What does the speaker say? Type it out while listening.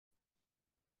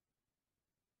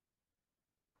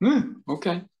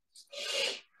Okay.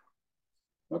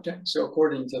 Okay. So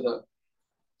according to the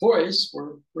voice,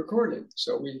 we're recording.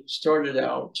 So we started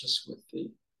out just with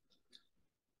the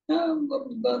tanden,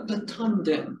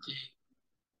 the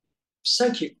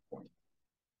psychic point,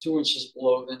 2 inches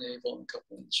below the navel and a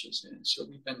couple inches in. So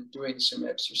we've been doing some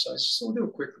exercises. So we'll do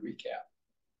a quick recap.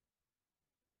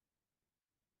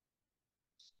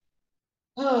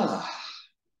 All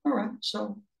right.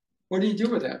 So what do you do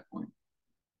with that point?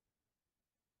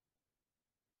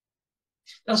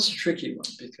 That's a tricky one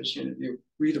because you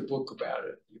read a book about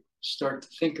it, you start to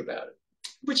think about it,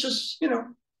 which is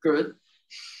good.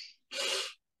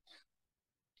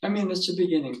 I mean, it's a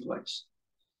beginning place.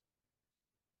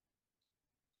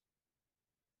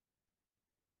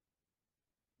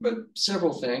 But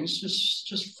several things,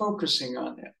 just focusing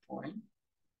on that point.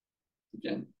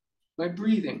 Again, by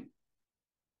breathing.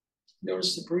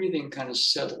 Notice the breathing kind of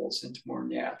settles into more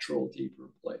natural, deeper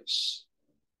place.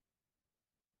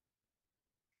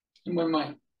 And when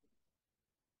my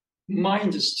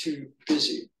mind is too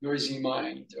busy, noisy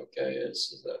mind, okay,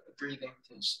 it's the breathing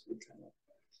tends to be kind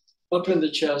of up in the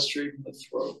chest or even the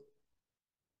throat.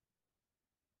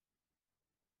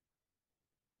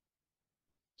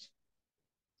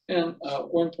 And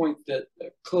one point that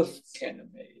Cliff kind of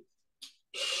made,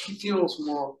 he feels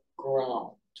more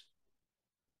ground.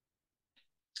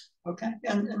 Okay,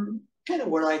 and kind of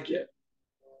what I get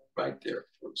right there,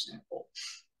 for example.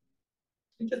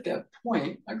 I get that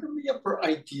point, I got the upper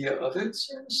idea of it,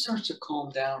 so it starts to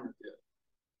calm down a bit.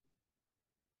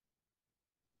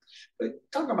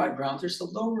 But talking about ground, there's the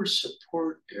lower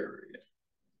support area.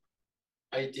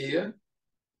 Idea,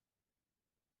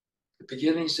 the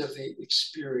beginnings of the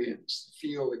experience, the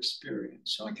feel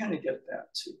experience. So I kind of get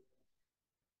that too.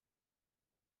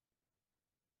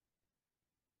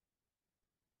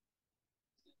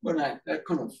 When that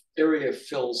kind of area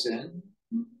fills in,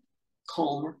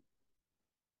 calmer.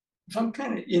 If I'm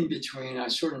kind of in between, I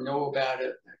sort of know about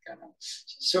it, I kind of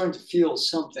starting to feel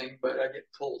something, but I get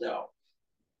pulled out.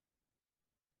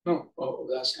 Oh,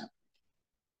 that's happening.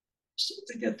 So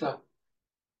to get the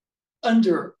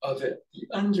under of it, the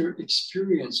under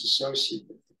experience associated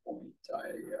with the point,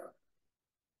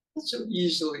 not so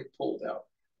easily pulled out.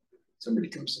 Somebody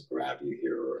comes to grab you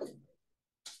here,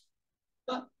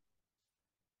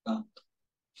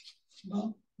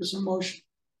 there's emotion.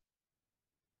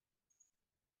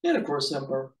 And of course, then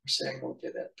we're saying, okay,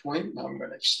 that point, now I'm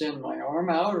going to extend my arm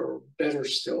out, or better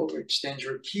still, extend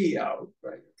your key out,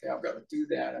 right? Okay, I've got to do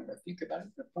that. I'm going to think about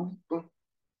it. Boom, boom,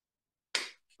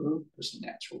 boom. There's a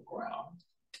natural ground.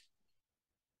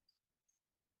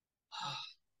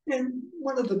 And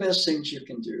one of the best things you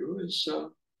can do is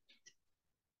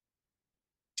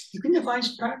you can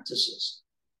devise practices.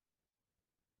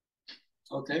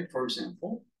 Okay, for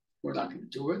example, we're not going to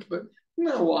do it, but I'm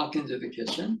going to walk into the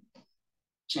kitchen,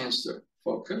 chance to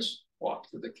focus, walk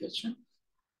to the kitchen.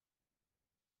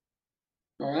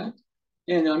 All right,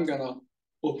 and I'm going to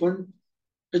open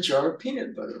a jar of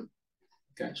peanut butter.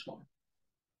 Okay, so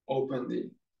open the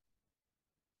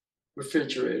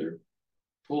refrigerator,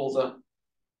 pull the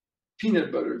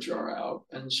peanut butter jar out,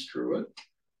 unscrew it,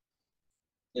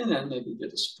 and then maybe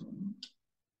get a spoon.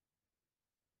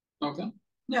 Okay,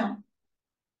 now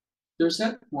there's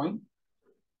that point.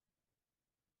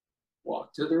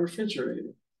 Walk to the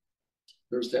refrigerator.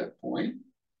 There's that point.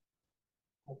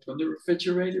 Open the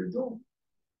refrigerator door.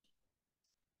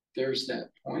 There's that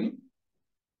point.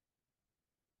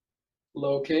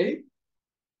 Locate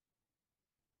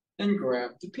and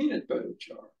grab the peanut butter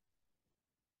jar.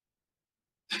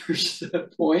 There's the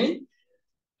point.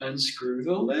 Unscrew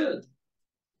the lid.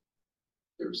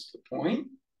 There's the point.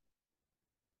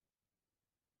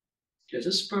 Get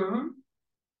a spoon.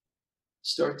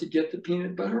 Start to get the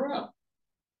peanut butter out.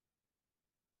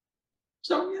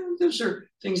 So, those are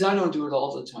things I don't do it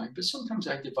all the time, but sometimes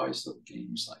I devise little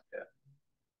games like that.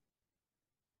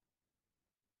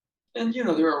 And,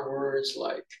 there are words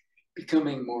like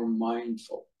becoming more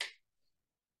mindful.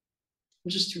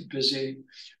 I'm just too busy.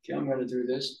 Okay, I'm going to do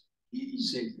this.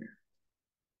 Easy here.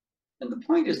 And the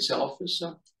point itself is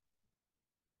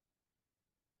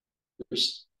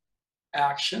there's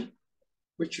action,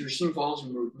 which usually involves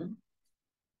movement,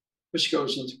 which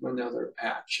goes into another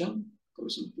action,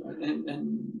 goes into, and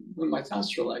when my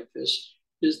thoughts are like this,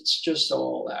 it's just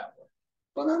all that way.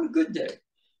 But on a good day,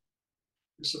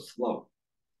 there's a flow.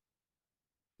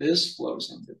 This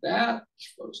flows into that,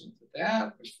 which flows into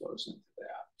that, which flows into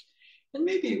that. And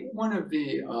maybe one of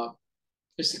the,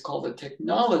 is to call the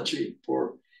technology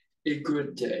for a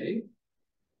good day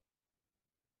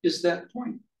is that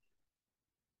point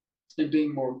and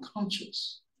being more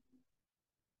conscious.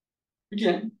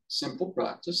 Again, simple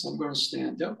practice. I'm going to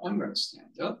stand up. I'm going to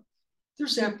stand up.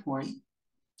 There's that point.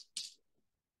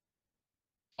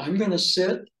 I'm going to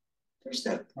sit. There's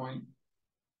that point.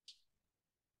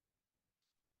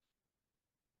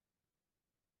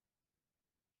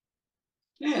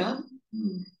 And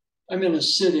I'm in a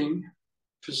sitting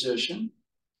position.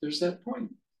 There's that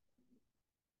point.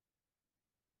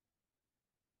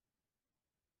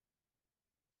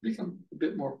 Become a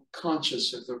bit more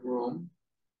conscious of the room,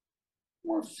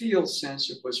 more feel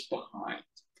sense of what's behind.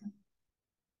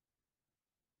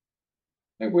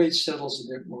 My weight settles a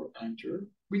bit more under.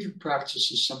 We do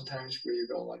practices sometimes where you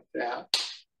go like that,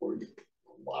 or you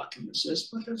lock and resist,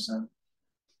 but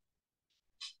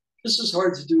this is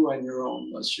hard to do on your own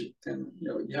unless you can,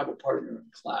 you have a partner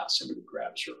in class, somebody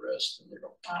grabs your wrist and they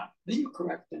go, then you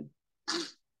correct them.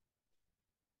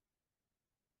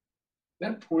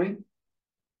 That point,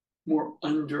 more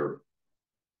under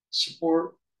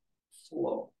support,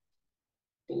 flow,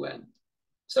 blend.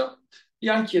 So the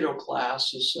Aikido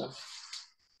class is,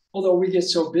 although we get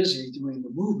so busy doing the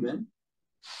movement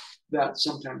that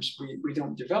sometimes we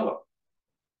don't develop.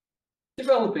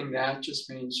 Developing that just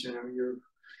means, you're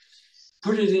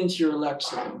put it into your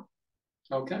lexicon.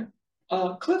 Okay.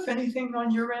 Cliff, anything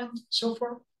on your end so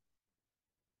far?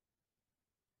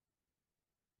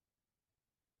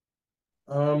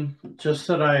 Just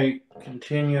that I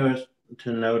continue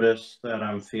to notice that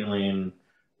I'm feeling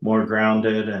more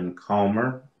grounded and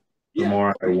calmer the Yeah.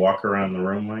 more I walk around the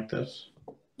room like this.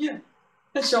 Yeah.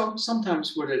 And so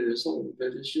sometimes what it is a little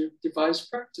bit is you devise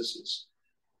practices.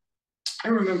 I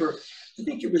remember, I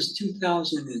think it was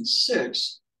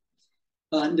 2006,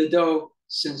 Nado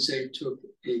Sensei took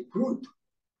a group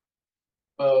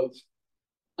of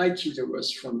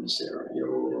Aikidoists from this area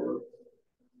or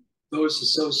those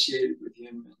associated with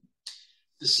him and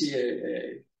the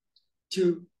CAA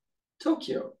to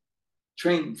Tokyo,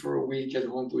 trained for a week at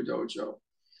Hombu Dojo.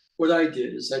 What I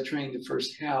did is I trained the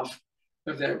first half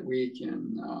of that week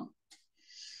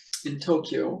in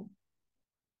Tokyo.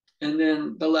 And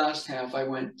then the last half, I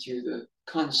went to the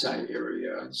Kansai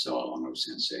area and saw Ono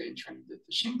Sensei and trained at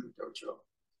the Shinku Dojo.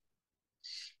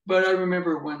 But I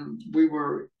remember when we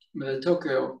were the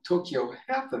Tokyo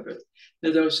half of it,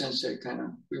 Nado Sensei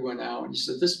we went out and he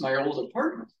said, this is my old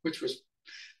apartment, which was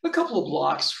a couple of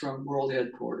blocks from world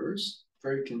headquarters,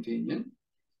 very convenient.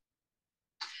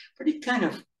 But he kind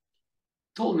of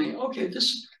told me, okay,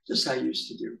 this I used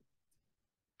to do.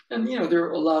 And, there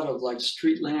are a lot of like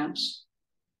street lamps.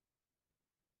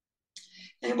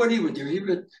 And what he would do, he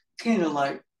would kind of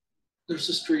like, there's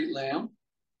a street lamp.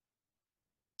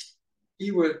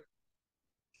 He would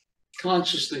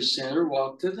consciously center,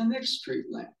 walk to the next street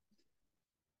lamp.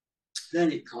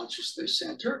 Then he'd consciously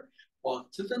center,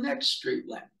 walk to the next street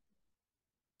lamp.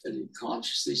 Then he'd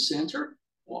consciously center,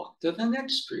 walk to the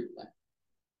next street lamp.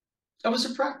 That was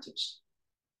a practice.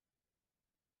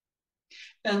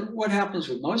 And what happens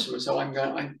with most of us,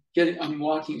 I'm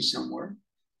walking somewhere.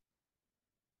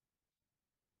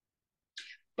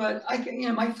 But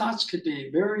my thoughts could be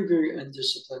very, very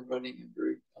undisciplined, running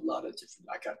in a lot of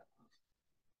different.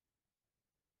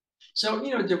 So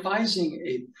devising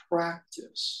a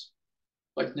practice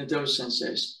like Nado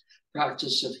Sensei's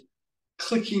practice of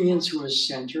clicking into a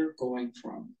center, going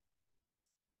from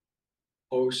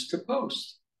post to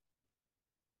post.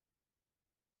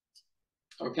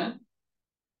 Okay.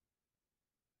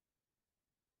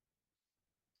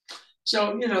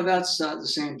 So that's the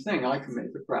same thing. I can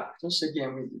make a practice.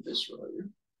 Again, we did this earlier.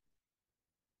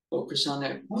 Focus on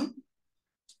that point.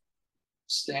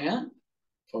 Stand.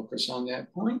 Focus on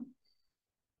that point.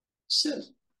 Sit.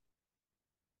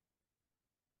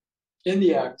 In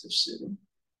the act of sitting,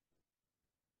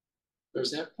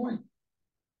 there's that point.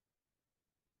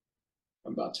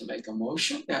 I'm about to make a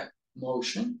motion. That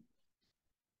motion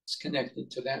is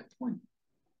connected to that point.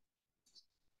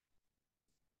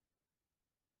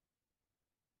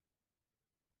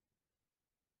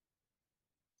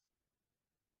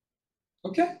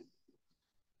 Okay.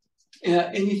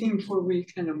 Anything before we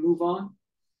kind of move on?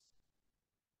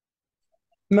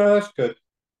 No, that's good.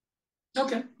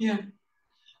 Okay. Yeah.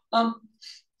 The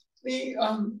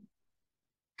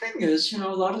thing is, a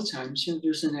lot of times,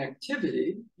 there's an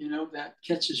activity, that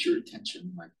catches your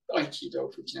attention. Like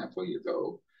Aikido, for example, you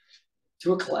go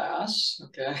to a class,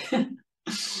 okay,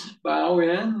 bow in,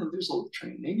 and there's a little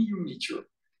training. You meet your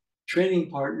training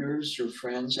partners, your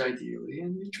friends, ideally,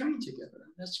 and you train together.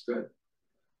 That's good.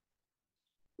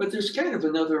 But there's kind of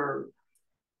another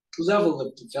level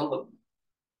of development.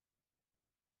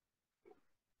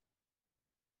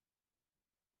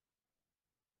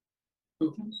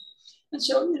 Okay. And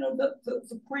so,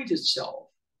 the point itself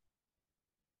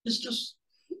It's just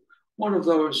one of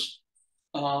those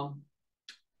um,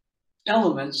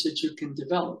 elements that you can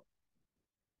develop.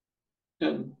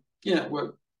 And yeah,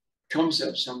 what comes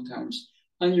up sometimes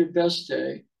on your best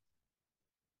day,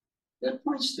 that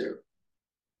point's there.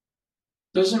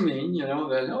 Doesn't mean,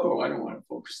 that, oh, I don't want to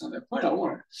focus on that point. I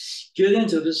want to get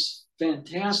into this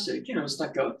fantastic, it's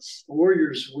like a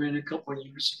Warriors win a couple of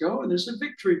years ago, and there's a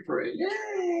victory parade.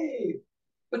 Yay!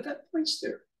 But that point's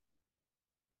there.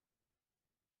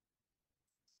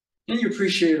 And you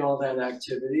appreciate all that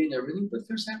activity and everything, but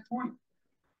there's that point.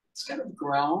 It's kind of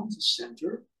ground,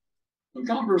 center. And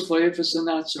conversely, if it's a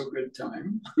not so good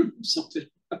time, something,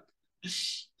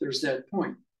 there's that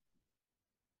point.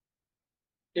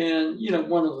 And,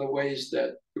 one of the ways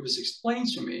that it was explained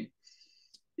to me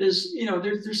is,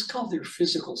 there's called your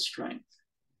physical strength.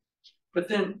 But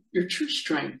then your true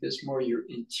strength is more your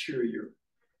interior.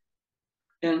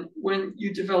 And when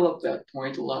you develop that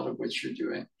point, a lot of what you're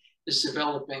doing is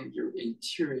developing your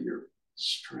interior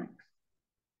strength.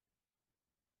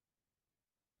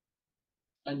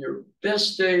 On your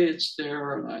best day, it's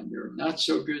there, and on your not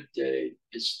so good day,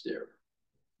 it's there.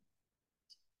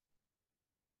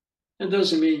 It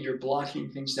doesn't mean you're blocking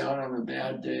things out on a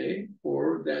bad day,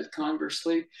 or that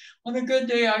conversely, on a good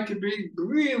day, I could be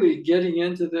really getting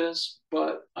into this,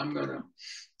 but I'm going to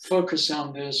focus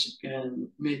on this and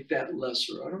make that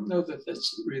lesser. I don't know that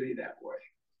that's really that way.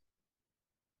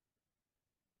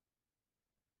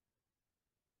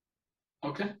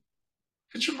 Okay?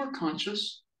 But you're more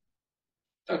conscious.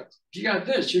 If you got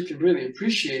this, you can really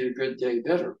appreciate a good day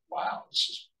better. Wow, this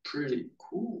is pretty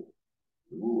cool.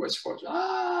 Ooh, I suppose.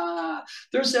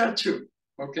 There's that too.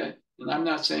 Okay. And I'm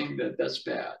not saying that that's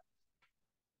bad.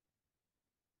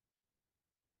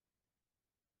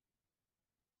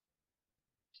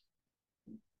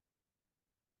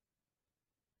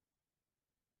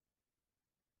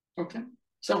 Okay.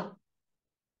 So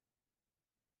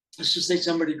let's just say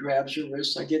somebody grabs your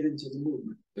wrist. I get into the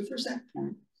movement. But there's that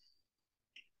point.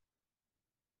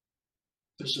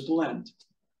 There's a blend.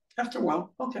 After a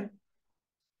while, okay.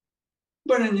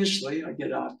 But initially, I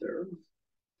get out there.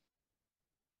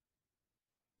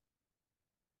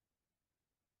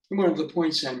 One of the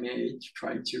points I made,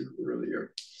 tried to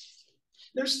earlier,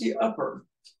 there's the upper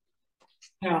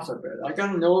half of it. I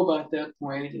got to know about that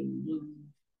point and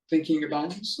thinking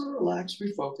about it. So relax,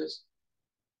 refocus.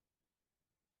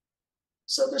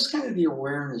 So there's kind of the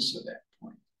awareness of that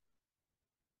point.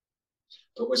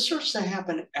 But what starts to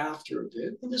happen after a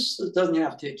bit, and this doesn't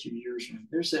have to take you years,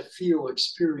 there's that feel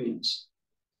experience.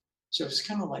 So it's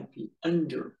kind of like the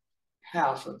under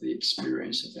half of the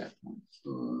experience at that point.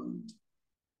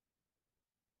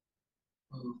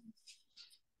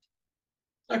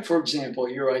 Like, for example,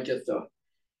 here I get the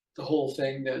whole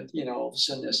thing that, all of a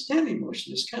sudden that standing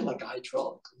motion is kind of like a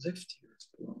hydraulic lift here.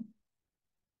 Boom,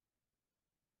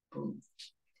 boom.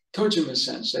 Tojima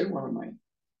Sensei, one of my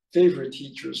favorite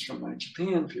teachers from my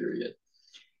Japan period,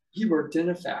 he worked in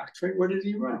a factory. What did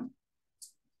he run?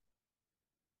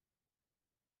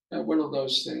 One of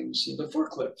those things, the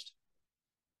forklift.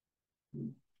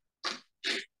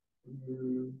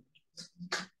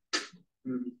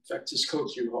 In fact, his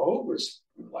Kokyu-ho was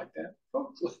like that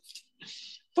forklift.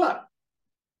 But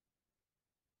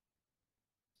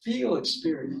feel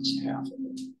experience half of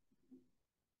it.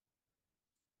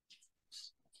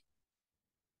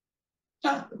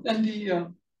 And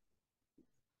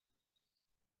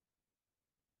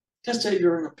let's say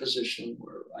you're in a position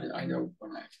where I know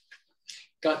when I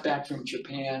got back from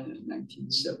Japan in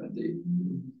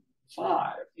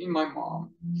 1975, my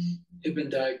mom had been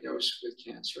diagnosed with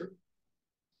cancer.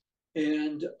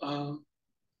 And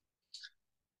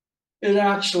it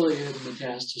actually had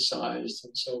metastasized.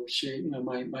 And so she,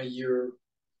 my year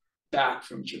back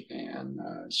from Japan,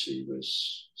 she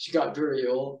got very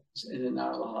ill, in and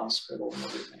out of the hospital and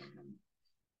everything. And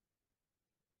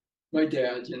my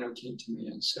dad, came to me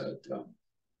and said,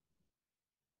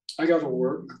 I got to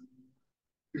work.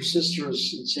 Your sister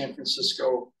is in San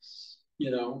Francisco,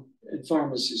 in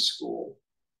pharmacy school.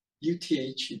 You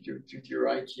teach, you do your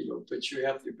Aikido, but you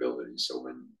have the ability. So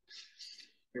when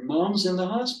your mom's in the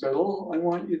hospital, I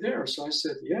want you there. So I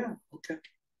said, yeah, okay.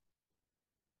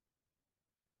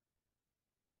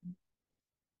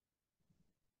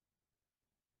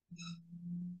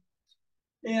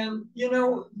 And,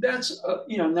 that's,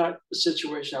 not a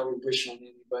situation I would wish on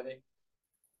anybody.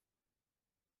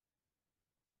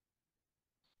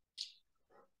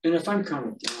 And if I'm kind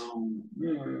of down,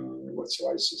 what's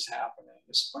is happening?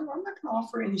 I'm not going to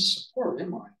offer any support,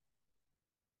 am I?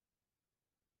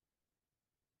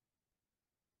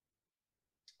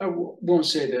 I won't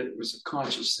say that it was a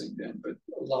conscious thing then, but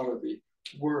a lot of the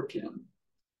work in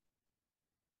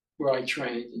where I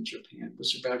trained in Japan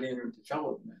was about inner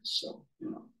development. So,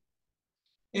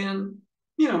 and,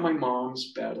 my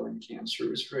mom's battling cancer.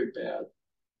 It was a very bad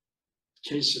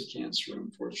case of cancer,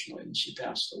 unfortunately, and she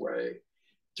passed away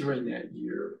during that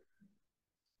year.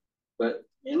 But,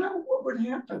 what would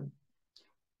happen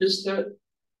is that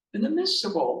in the midst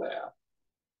of all that,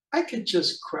 I could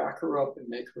just crack her up and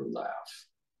make her laugh.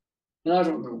 And I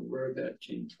don't know where that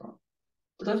came from.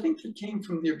 But I think it came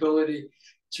from the ability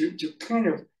to kind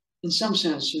of, in some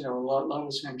sense, a lot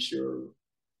of times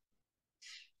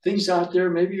things out there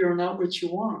maybe are not what you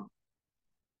want.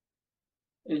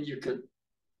 And you could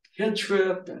head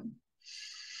trip and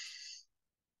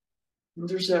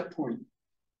there's that point.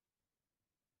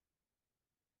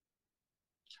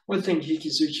 One thing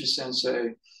Hikizuchi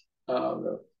Sensei,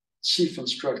 the chief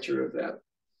instructor of that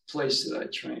place that I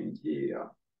trained, he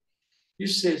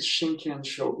used to say it's Shinken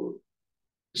Shobu.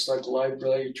 It's like live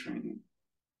blade training.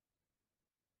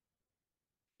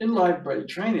 In live blade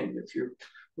training, if you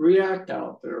react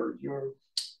out there, you're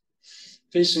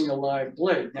facing a live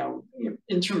blade. Now,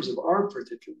 in terms of our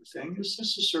particular thing, it's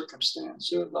just a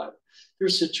circumstance.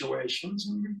 There's situations,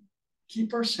 and we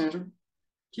keep our center,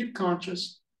 keep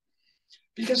conscious.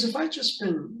 Because if I just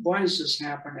been, why is this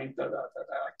happening? I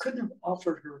couldn't have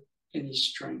offered her any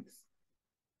strength.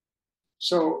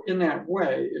 So in that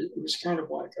way, it was kind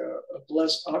of like a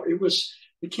blessed.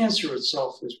 The cancer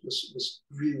itself was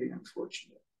really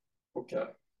unfortunate. Okay.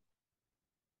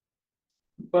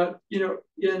 But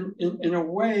in a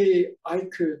way, I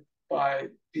could, by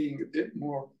being a bit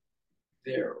more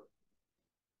there,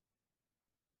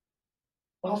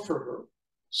 offer her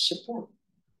support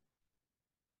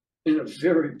in a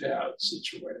very bad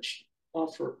situation,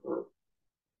 offer her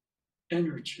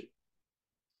energy,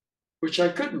 which I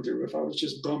couldn't do if I was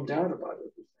just bummed out about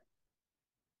everything.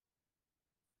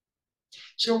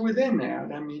 So within that,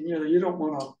 you don't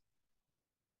want to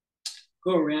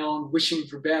go around wishing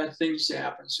for bad things to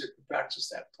happen so you can practice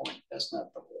that point. That's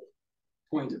not the whole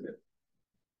point of it.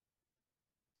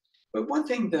 But one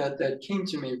thing that came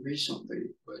to me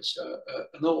recently was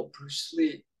an old Bruce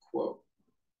Lee quote.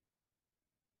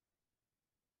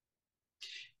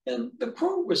 And the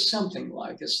quote was something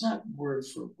like, it's not word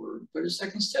for word, but it's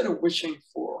like, instead of wishing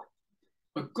for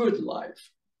a good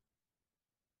life,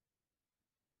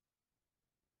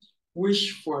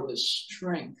 wish for the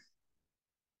strength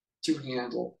to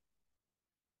handle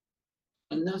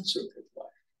a not so good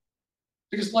life.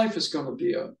 Because life is going to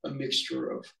be a mixture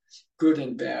of good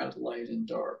and bad, light and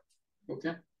dark,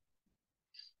 okay?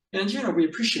 And, we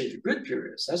appreciate the good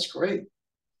periods. That's great.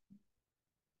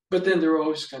 But then there are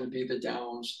always going to be the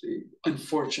downs, the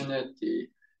unfortunate, the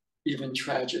even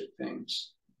tragic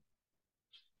things.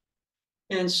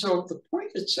 And so the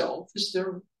point itself is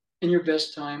there in your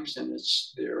best times, and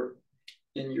it's there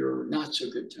in your not so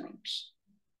good times.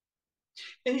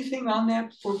 Anything on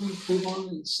that before we move on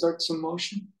and start some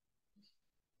motion?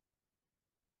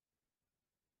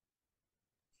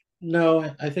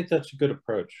 No, I think that's a good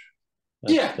approach.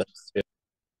 Yeah.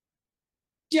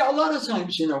 Yeah, a lot of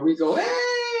times, we go,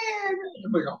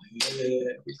 and we go,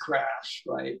 we crash,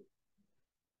 right?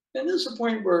 And there's a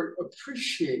point where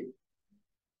appreciate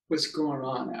what's going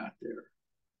on out there.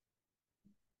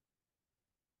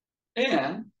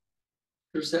 And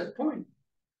there's that point.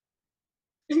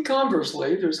 And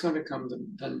conversely, there's going to come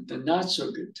the not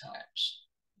so good times.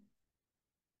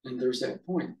 And there's that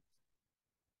point.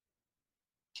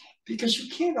 Because you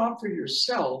can't offer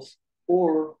yourself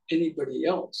or anybody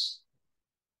else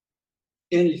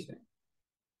anything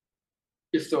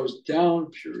if those down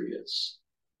periods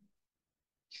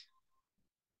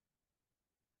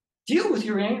deal with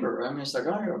your anger. It's like,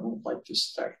 I don't like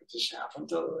this fact that this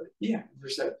happened. Yeah,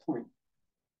 there's that point.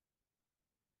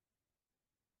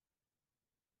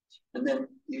 And then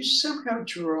you somehow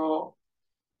draw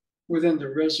within the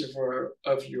reservoir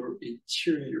of your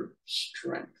interior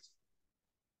strength.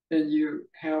 And you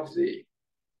have the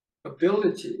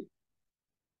ability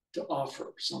to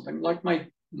offer something like my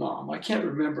mom. I can't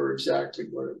remember exactly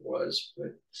what it was,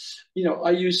 but,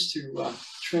 I used to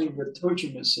train with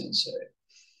Tojima Sensei.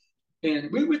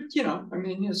 And we would,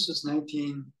 this is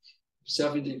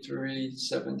 1973,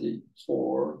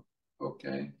 74,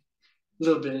 okay, a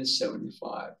little bit in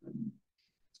 75. And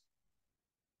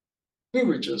we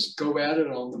would just go at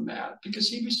it on the mat because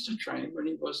he used to train when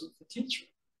he wasn't the teacher.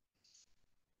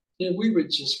 And we would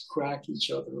just crack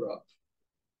each other up.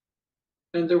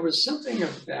 And there was something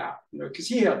of that, because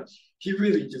he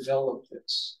really developed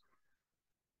this.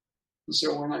 And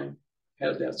so when I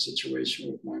had that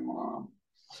situation with my mom,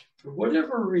 for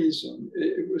whatever reason,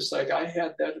 it was like I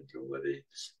had that ability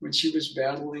when she was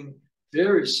battling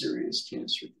very serious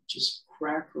cancer, just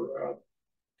crack her up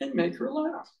and make her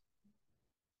laugh.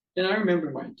 And I remember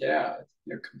my dad,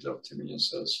 comes up to me and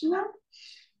says, you're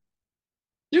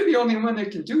the only one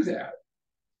that can do that.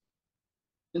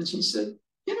 And she said,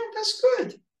 that's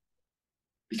good.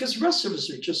 Because the rest of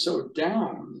us are just so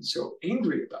down and so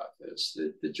angry about this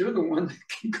that you're the one that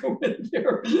can go in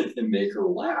there and make her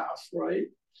laugh, right?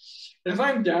 And if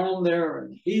I'm down there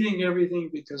and hating everything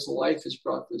because life has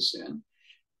brought this in,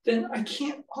 then I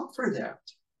can't offer that.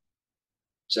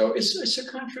 So it's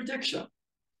a contradiction.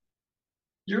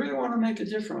 You really want to make a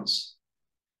difference,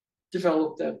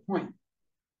 develop that point.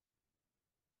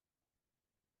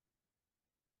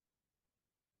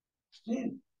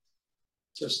 And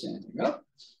just standing up.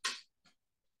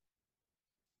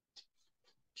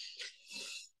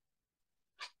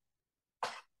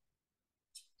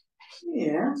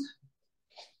 And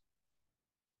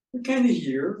we're kind of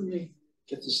here. Let me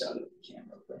get this out of the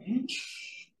camera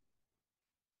range.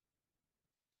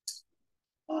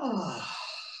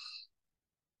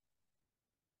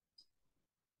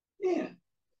 Yeah,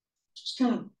 just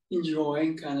kind of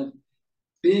enjoying, kind of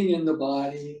being in the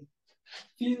body,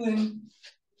 feeling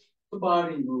the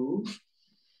body move.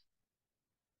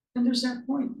 And there's that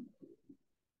point.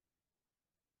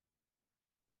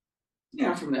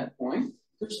 Yeah, from that point,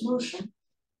 there's motion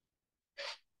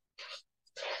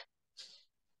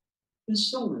and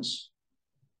stillness.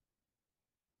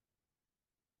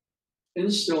 In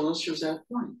the stillness, there's that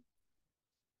point.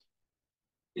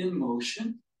 In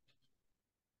motion,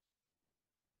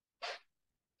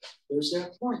 there's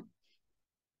that point.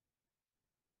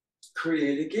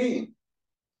 Create a game.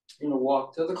 You're going to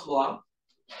walk to the clock.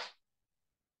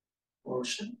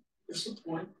 Motion, there's the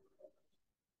point.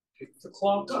 Pick the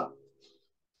clock up.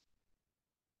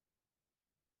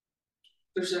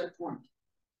 There's that point.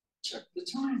 Check the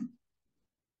time.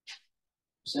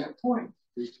 There's that point.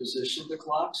 Reposition the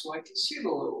clock so I can see it a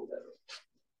little better.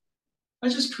 I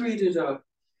just created a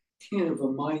kind of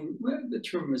a mind, well, the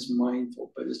term is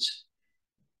mindful, but it's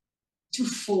too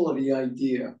full of the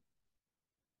idea.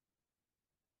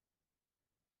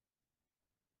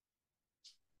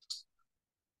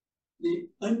 The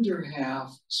under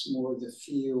half is more the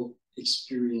feel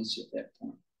experience at that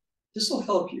point. This will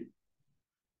help you.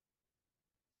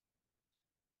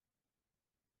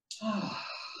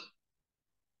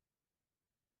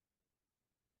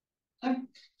 I'm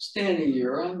standing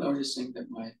here, I'm noticing that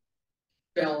my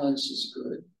balance is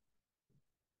good.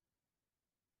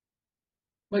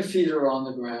 My feet are on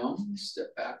the ground.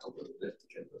 Step back a little bit to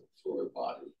get the fuller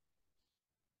body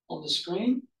on the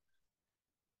screen.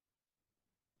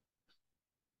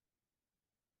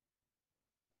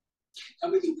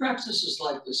 And we can practice this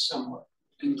like this somewhat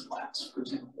in class, for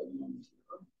example.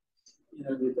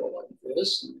 You go like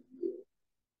this, and you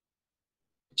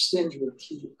extend your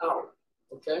key out.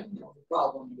 Okay? The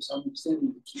problem is I'm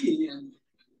extending the key, and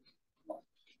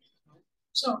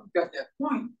so you've got that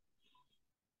point.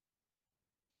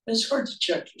 It's hard to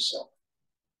check yourself.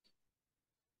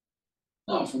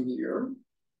 Now from here,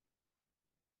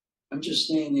 I'm just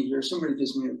standing here. Somebody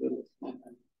gives me a little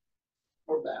comment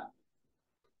or that.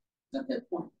 At that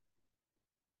point.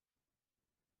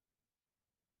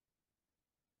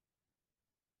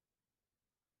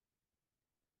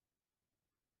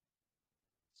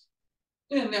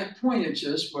 And that point is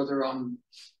just whether I'm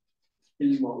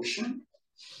in motion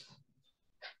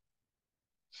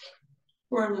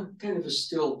or in a kind of a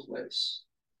still place.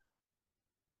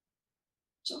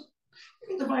 So you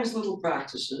can devise little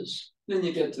practices. Then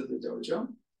you get to the dojo.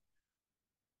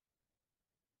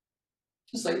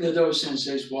 It's like the Do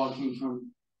Sensei's walking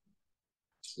from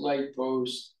light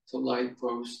post to light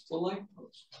post to light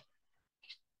post.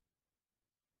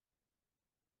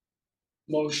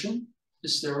 Motion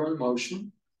is there in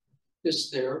motion. It's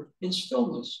there in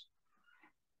stillness.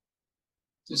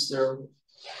 It's there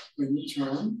when you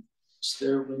turn. It's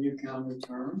there when you counter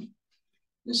turn.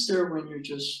 It's there when you're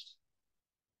just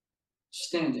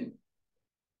standing.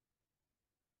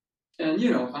 And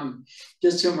if I'm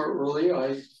get somewhere early,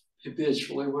 I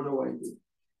habitually, what do?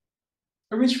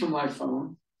 I reach for my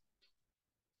phone.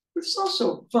 But it's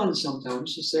also fun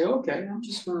sometimes to say, okay, I'm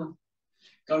just gonna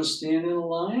stand in a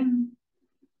line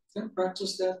and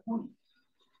practice that point.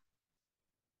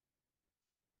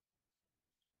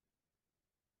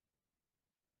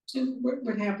 And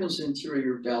what happens until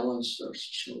your balance starts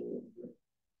to show a little bit.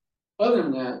 Other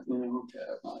than that, okay,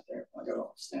 I'm not there. I gotta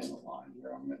stand in line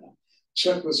here. I'm gonna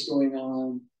check what's going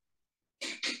on.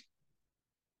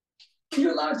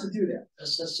 You're allowed to do that.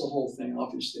 That's the whole thing,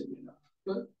 obviously,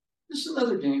 But it's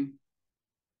another game.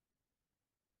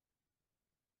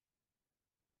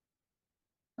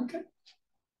 Okay.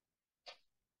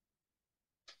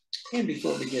 And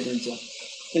before we get into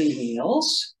anything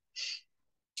else,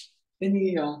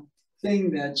 any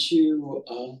thing that you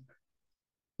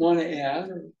want to add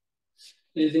or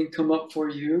anything come up for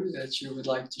you that you would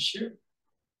like to share?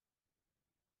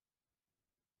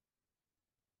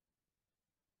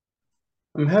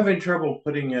 I'm having trouble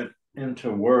putting it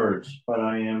into words, but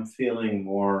I am feeling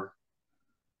more.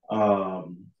 I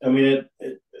mean,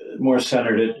 it more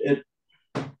centered.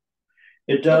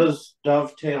 It does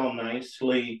dovetail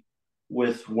nicely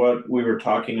with what we were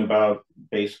talking about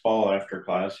baseball after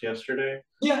class yesterday.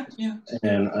 Yeah.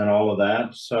 And all of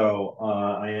that. So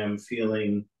I am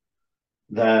feeling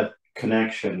that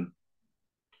connection.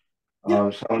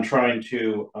 So I'm trying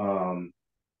to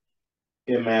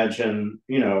imagine,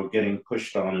 getting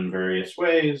pushed on in various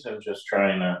ways and just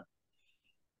trying to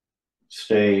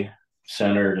stay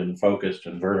centered and focused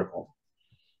and vertical.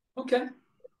 Okay.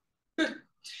 Good.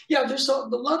 Yeah, there's a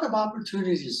lot of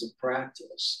opportunities to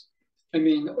practice. I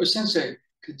mean, Sensei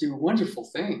could do wonderful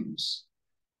things,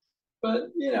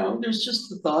 but there's just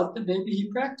the thought that maybe he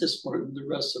practiced more than the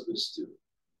rest of us do.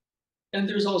 And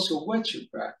there's also what you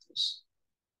practice.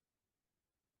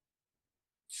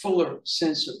 Fuller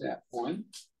sense of that point,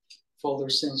 fuller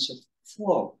sense of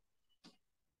flow.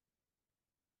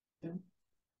 Okay?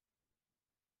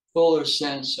 Fuller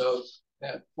sense of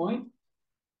that point.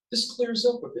 This clears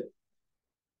up a bit.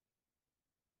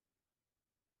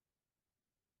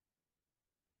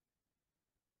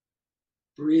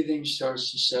 Breathing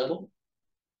starts to settle.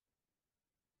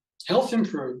 Health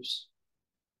improves.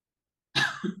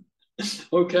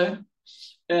 Okay?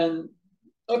 And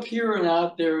up here and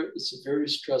out there, it's a very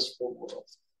stressful world.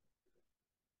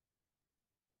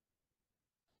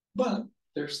 But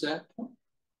there's that point.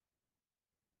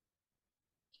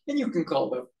 And you can call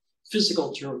the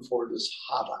physical term for it is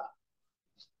hara.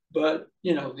 But,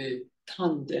 the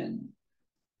tanden,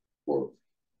 or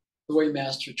the way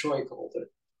Master Choi called it,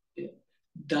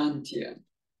 dantian,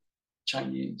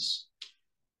 Chinese.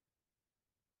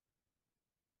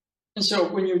 And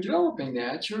so when you're developing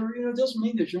that, it doesn't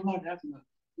mean that you're not having a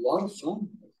lot of fun,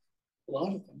 a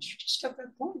lot of things. You just got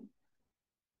that point.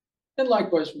 And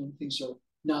likewise, when things are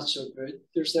not so good,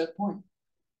 there's that point.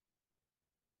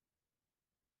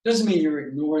 Doesn't mean you're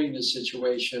ignoring the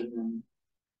situation and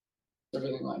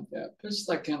everything like that. But it's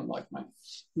like kind of like my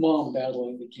mom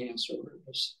battling the cancer. It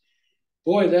was,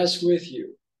 boy, that's with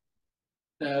you.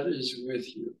 That is with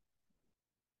you.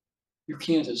 You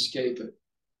can't escape it.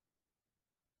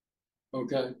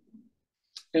 Okay.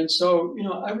 And so,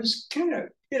 I was kind of,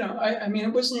 I mean,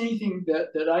 it wasn't anything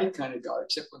that I kind of got,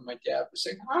 except when my dad was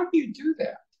saying, how do you do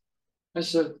that? I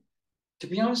said, to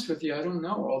be honest with you, I don't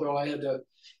know. Although I had the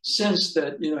sense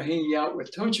that, hanging out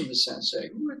with Tojima Sensei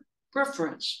would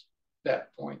reference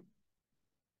that point.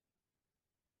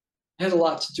 It had a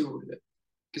lot to do with it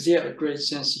because he had a great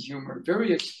sense of humor,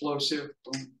 very explosive.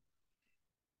 Boom.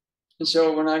 And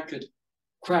so when I could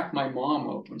crack my mom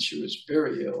up when she was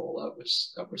very ill,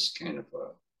 that was kind of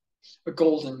a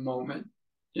golden moment,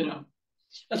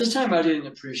 At the time, I didn't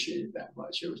appreciate it that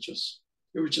much. It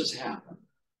would just happen.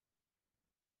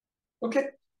 Okay,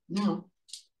 now.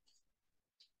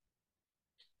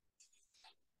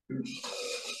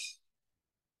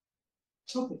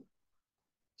 Okay.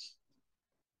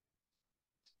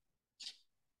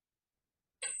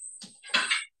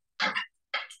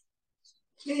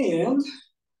 And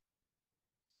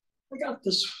I got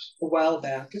this a while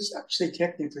back. It's actually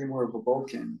technically more of a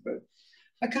bokken, but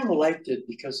I kind of liked it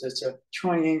because it's a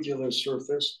triangular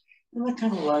surface. And I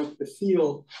kind of like the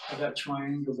feel of that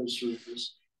triangular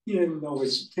surface, even though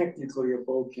it's technically a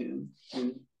bokken.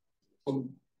 And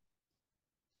boom,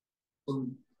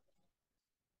 boom.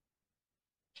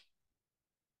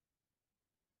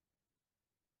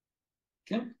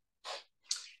 Okay.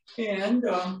 And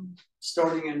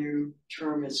starting a new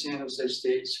term at San Jose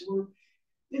State, so we're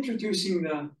introducing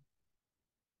the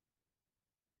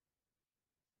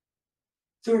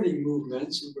 30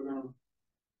 movements, and we're going to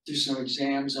do some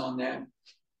exams on that.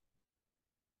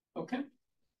 Okay.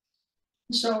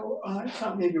 So I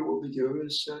thought maybe what we do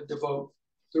is devote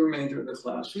the remainder of the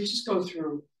class. We just go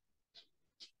through,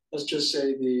 let's just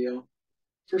say, the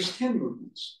first 10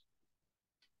 movements.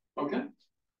 Okay?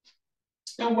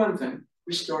 Now, one thing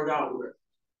we start out with.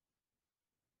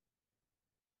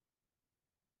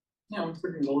 Now I'm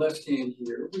putting the left hand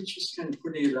here, which is kind of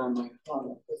putting it on my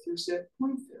hana, but there's that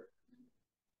point there.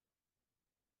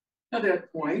 Now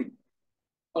that point,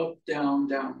 up, down,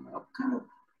 up, kind of,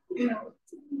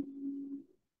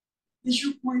 is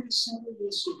your point the center?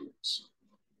 Yes, it is.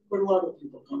 But a lot of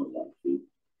people kind of like the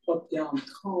up, down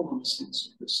column sense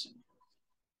of the center.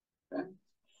 Okay?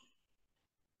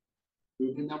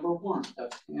 Movement number 1,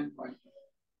 left hand, right hand.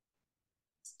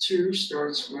 2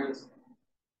 starts with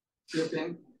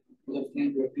gripping, left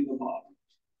hand gripping the bottom.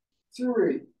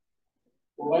 3,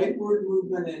 rightward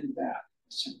movement and back.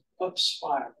 It's an up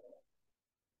spiral.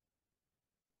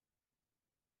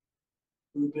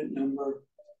 Movement number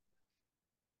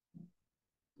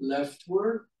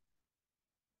leftward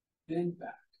and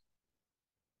back.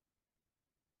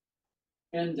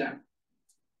 And down.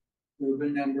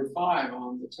 Movement number 5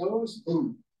 on the toes,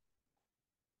 boom.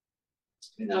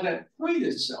 And now that point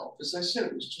itself, as I said,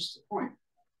 it was just a point.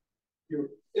 Your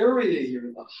area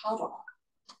here, the hara,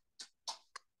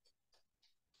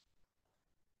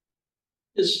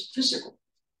 is physical.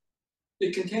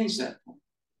 It contains that point.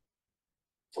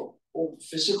 For whole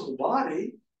physical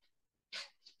body,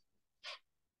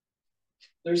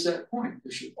 there's that point.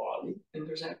 There's your body, and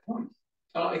there's that point.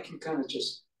 I can kind of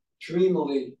just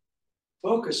dreamily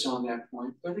focus on that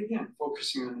point, but again,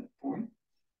 focusing on that point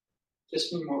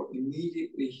gets me more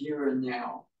immediately here and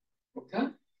now. Okay?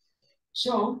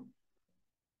 So,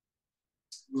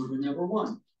 movement number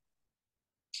 1.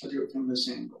 I'll do it from this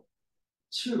angle.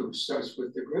 2 starts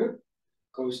with the grip,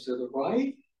 goes to the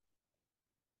right,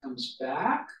 comes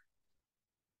back.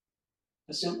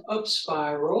 That's an up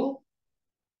spiral.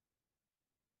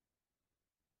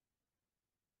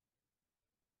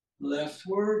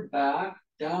 Leftward, back,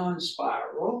 down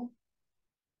spiral.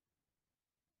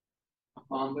 Up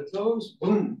on the toes,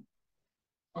 boom.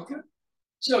 Okay?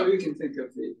 So you can think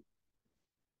of the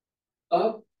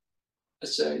up,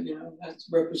 let's say, that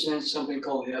represents something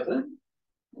called heaven.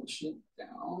 Motion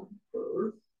down,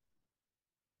 earth.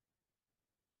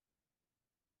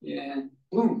 And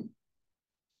boom.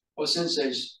 Well,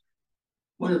 Sensei's,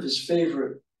 one of his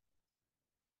favorite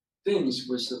things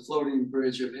was the floating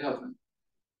bridge of heaven.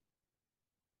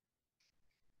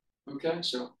 Okay,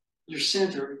 so you're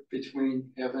centered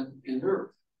between heaven and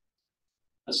earth.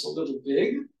 That's a little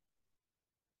big.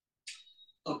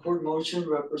 Upward motion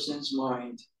represents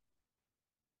mind.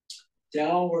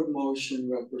 Downward motion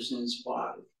represents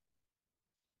body.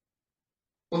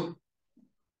 And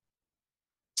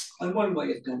one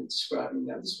way of kind of describing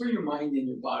that is where your mind and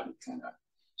your body kind of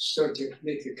start to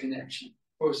make a connection.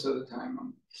 Most of the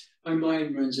time, my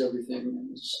mind runs everything, and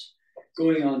it's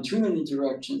going on too many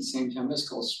directions at the same time. That's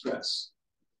called stress.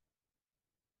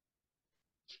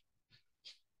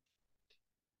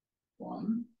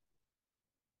 1,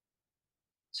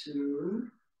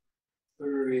 2,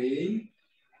 3,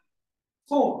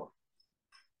 4.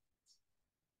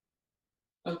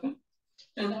 Okay,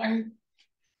 and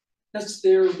that's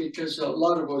there because a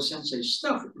lot of Osensei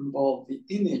stuff involved the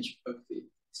image of the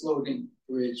floating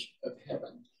bridge of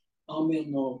heaven.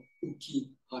 Ame no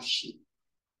uki hashi.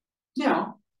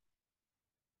 Now,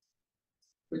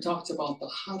 we talked about the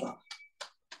hara.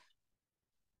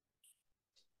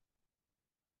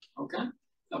 Okay,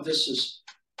 now this is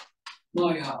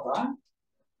my hara,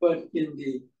 but in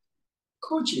the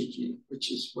Kojiki,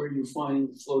 which is where you find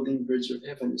the floating bridge of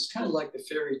heaven, it's kind of like the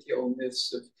fairy tale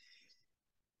myths of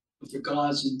the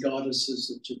gods and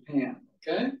goddesses of Japan,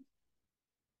 okay?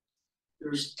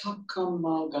 There's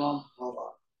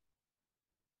Takamagahara,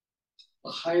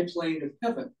 the high plane of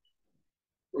heaven,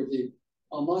 or the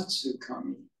Amatsu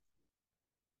Kami,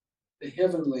 the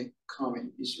heavenly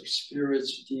kami. These are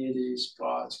spirits, deities,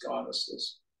 gods,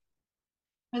 goddesses.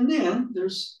 And then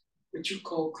there's what you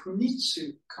call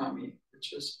Kunitsu Kami,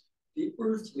 which is the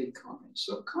earthly kami.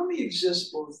 So kami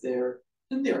exists both there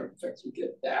and there. In fact, you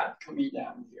get that coming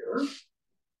down here.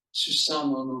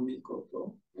 Susanoo no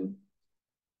Mikoto.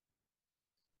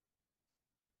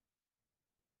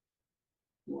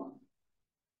 1,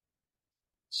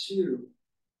 2,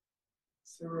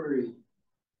 3,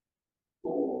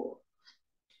 4.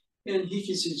 And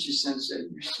Hikitsuchi Sensei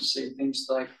used to say things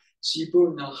like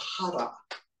Jibu no hara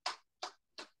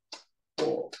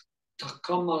or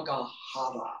Takamaga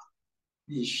hara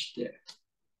nishite.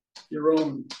 Your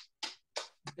own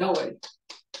belly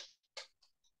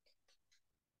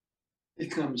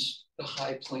becomes the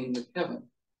high plane of heaven.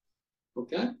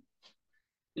 Okay?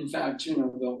 In fact, the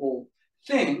whole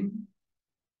thing,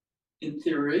 in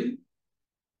theory,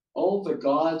 all the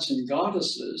gods and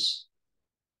goddesses,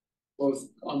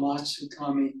 both Amatsu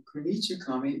Kami, Kunitsu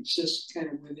Kami, exist kind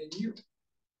of within you.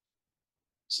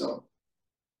 So,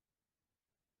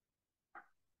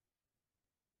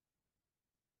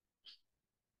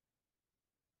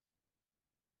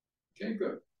 okay,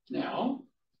 good. Now,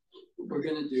 what we're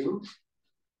going to do,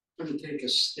 I'm going to take a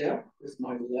step with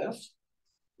my left.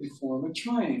 We form a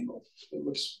triangle. It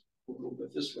looks a little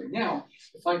bit this way. Now,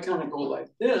 if I kind of go like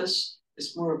this,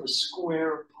 it's more of a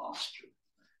square posture.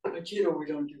 Aikido, we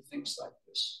don't do things like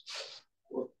this.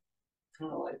 We're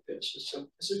kind of like this.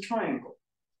 It's a triangle.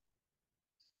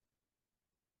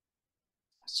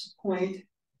 That's a point.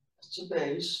 That's a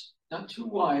base. Not too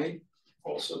wide.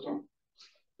 Also, don't.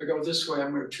 If I go this way,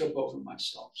 I'm going to trip over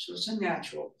myself. So it's a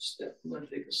natural step. I'm going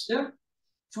to take a step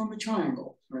from a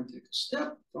triangle. I'm going to take a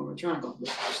step from a triangle. I'm going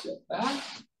to step back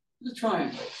to the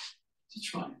triangle. It's a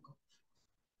triangle.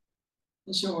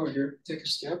 And so over here, take a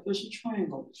step. There's a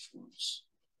triangle that forms.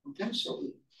 Okay, so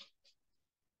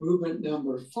movement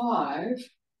number 5,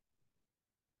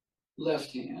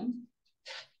 left hand,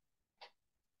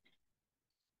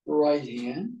 right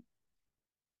hand,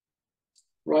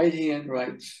 right hand,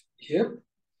 right hip,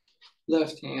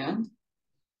 left hand,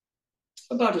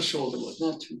 about a shoulder width,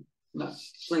 not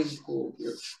plain pull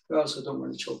here. I also don't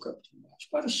want to choke up too much,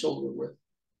 about a shoulder width.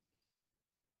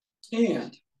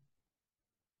 And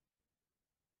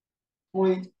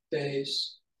point,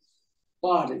 base,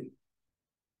 body.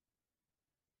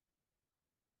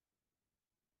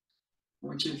 I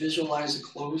want you to visualize a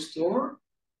closed door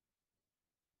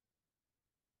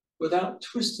without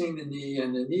twisting the knee,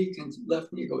 and the knee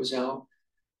left knee goes out,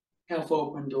 half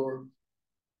open door.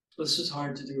 This is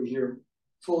hard to do here,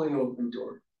 fully open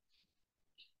door.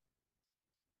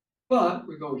 But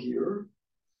we go here,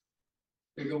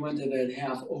 we go into that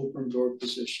half open door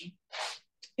position,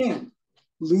 and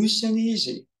loose and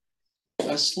easy.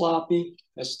 That's sloppy,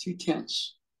 that's too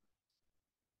tense.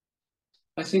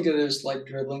 I think of this like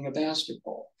dribbling a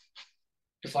basketball.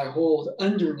 If I hold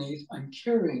underneath, I'm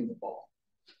carrying the ball.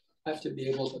 I have to be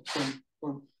able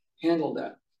to handle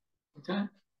that, okay?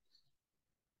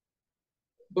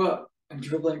 But I'm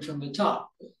dribbling from the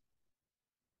top.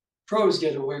 Pros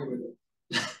get away with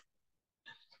it.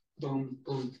 Boom,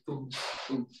 boom, boom,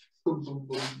 boom, boom, boom,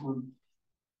 boom, boom.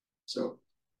 So,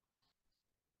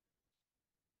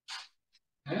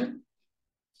 okay?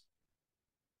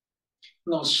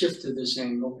 And I'll shift to this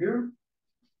angle here.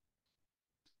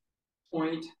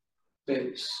 Point,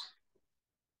 base.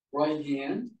 Right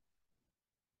hand,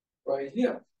 right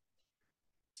hip.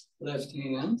 Left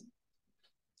hand,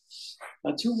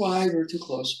 not too wide or too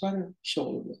close, about a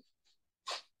shoulder width.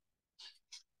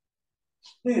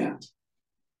 And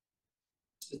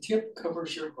the tip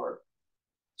covers your heart.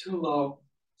 Too low,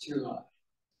 too high.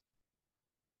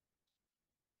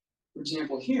 For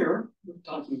example, here, we're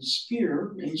talking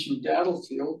spear, ancient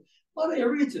battlefield, a lot of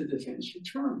area to defense. You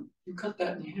turn, you cut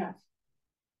that in half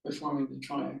by forming the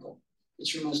triangle.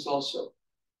 But you must also,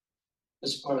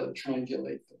 as part of the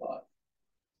triangulate the body.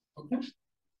 Okay?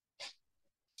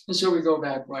 And so we go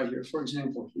back right here. For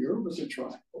example, here with the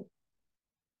triangle.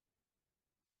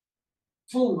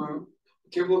 Full move.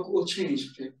 Okay, we'll change.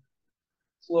 Okay.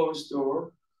 Closed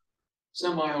door,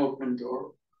 semi-open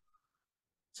door,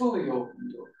 fully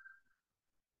open door.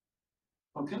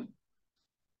 Okay?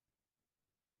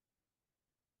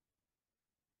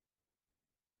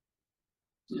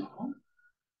 Now,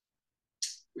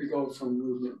 we go from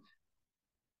movement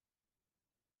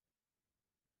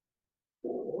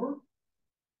 4,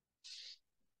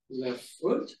 left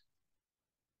foot,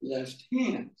 left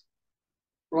hand,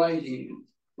 right hand,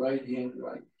 right hand,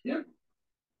 right hip.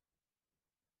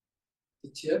 The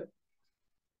tip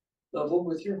level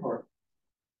with your heart.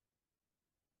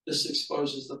 This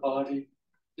exposes the body.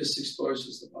 This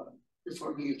exposes the body. You're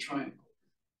forming a triangle.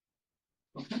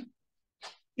 Okay?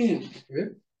 And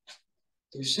grip,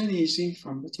 loose and easy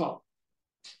from the top.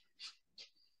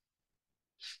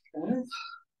 Okay?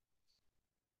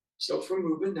 So for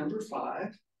movement number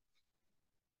 5,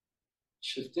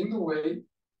 shifting the weight.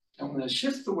 And when I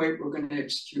shift the weight, we're going to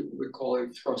execute what we call a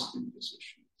thrusting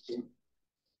position.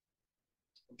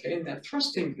 Okay, in that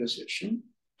thrusting position,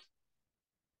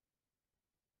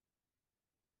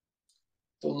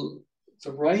 the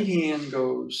right hand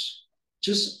goes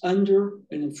just under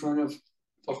and in front of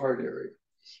the heart area.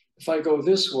 If I go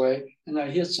this way and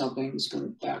I hit something, it's going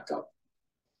to back up.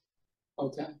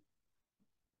 Okay.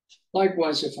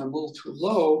 Likewise, if I'm a little too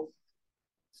low,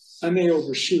 I may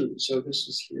overshoot. So this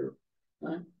is here.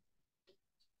 Right?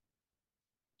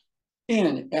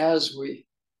 And as we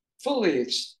fully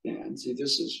expand, see,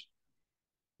 this is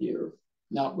here,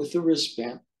 not with the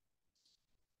wristband,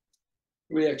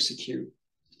 we execute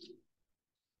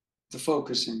the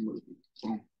focusing movement.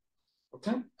 Boom.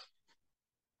 Okay?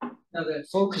 Now that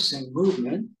focusing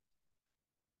movement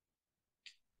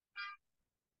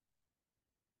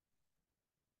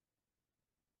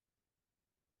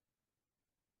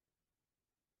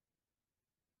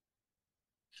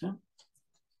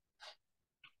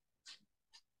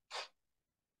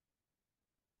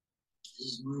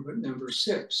this is movement number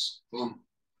 6. Boom.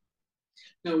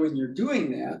 Now, when you're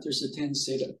doing that, there's a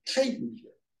tendency to tighten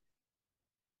here.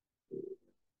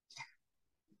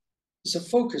 It's a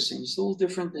focusing. It's a little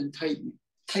different than tightening.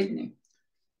 Tightening,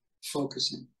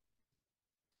 focusing.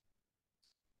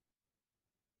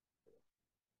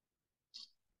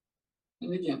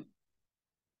 And again,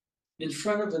 in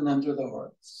front of and under the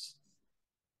heart.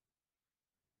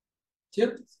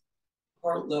 Tip,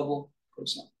 heart level,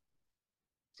 goes up.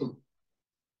 Boom.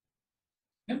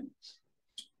 Okay?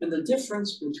 And the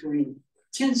difference between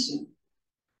tensing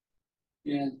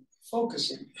and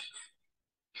focusing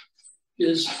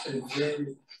is a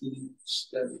very deep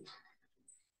study.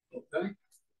 Okay?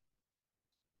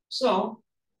 So,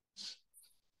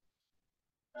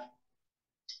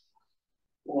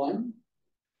 1,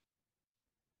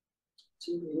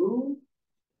 2,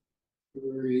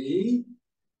 3,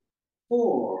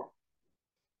 4,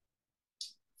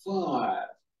 5,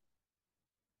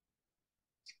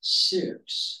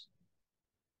 6.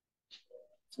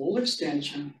 Full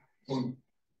extension, boom,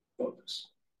 focus.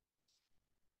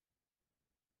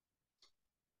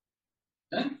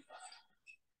 Okay?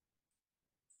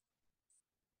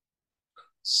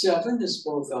 7 is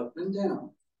both up and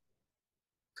down.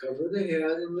 Cover the head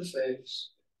and the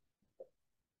face.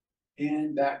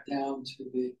 And back down to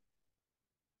the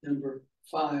number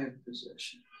 5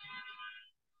 position.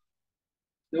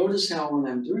 Notice how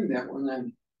when I'm doing that, when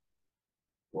I'm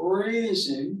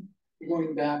raising,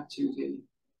 going back to the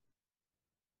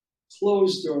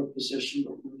closed door position,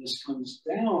 but when this comes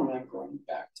down, I'm going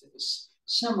back to this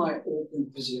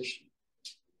semi-open position.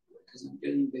 Because I'm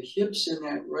getting the hips in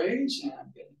that raise and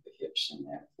I'm getting the hips in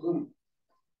that boom.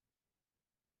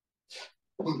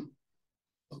 Boom.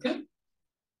 Okay?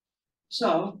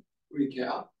 So,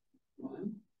 recap.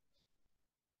 1,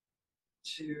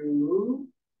 2,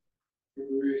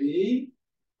 3,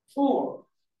 4,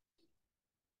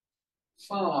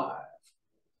 5.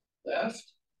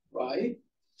 Left, right,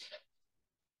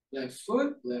 left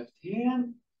foot, left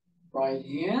hand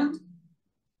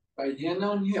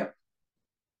on hip.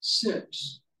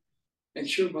 6. Make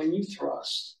sure when you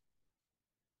thrust,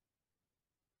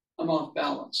 I'm off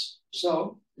balance.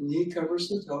 So the knee covers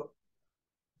the toe.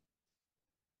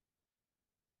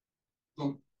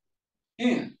 Boom.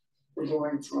 And we're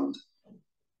going from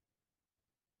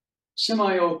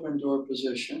semi-open door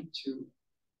position to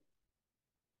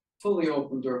fully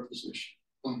open door position.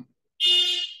 Boom.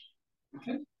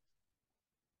 Okay.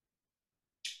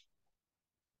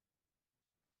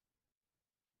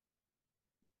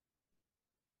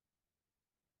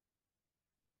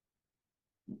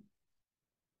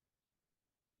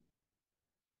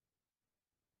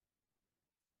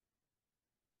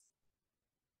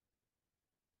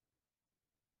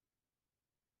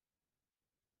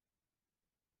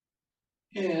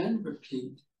 And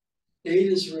repeat.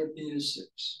 8 is a repeat of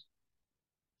 6.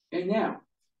 And now,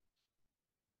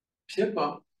 tip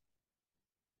up,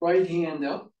 right hand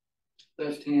up,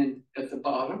 left hand at the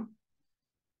bottom.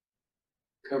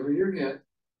 Cover your head.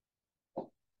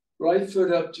 Right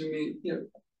foot up to meet,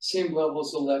 same level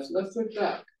as the left foot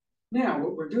back. Now,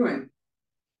 what we're doing,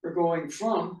 we're going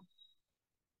from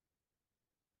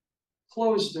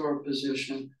closed door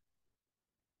position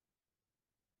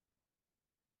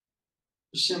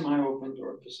to semi-open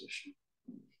door position.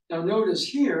 Now notice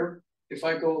here, if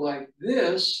I go like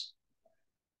this,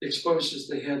 it exposes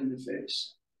the head and the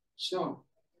face. So,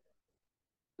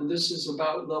 and this is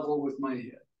about level with my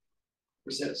head.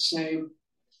 There's that same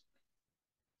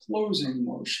closing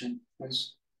motion.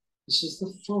 This is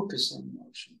the focusing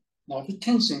motion, not the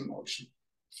tensing motion,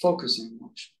 focusing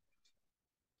motion.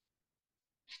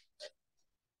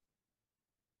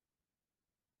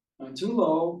 Not too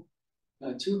low,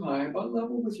 not too high, about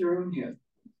level with your own head.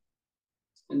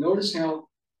 And notice how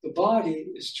the body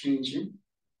is changing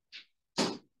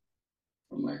from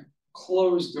my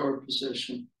closed door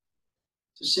position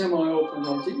to semi-open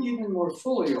door to even more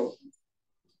fully open.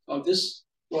 Now this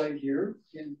right here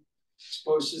again,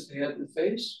 exposes the head and the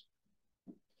face.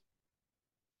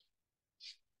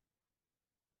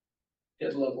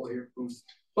 Head level here, boom.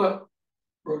 But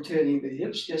rotating the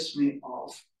hips gets me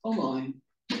off the line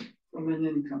from an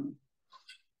incoming.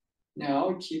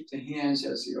 Now keep the hands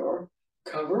as they are.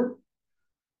 Cover,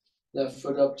 left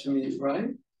foot up to meet right.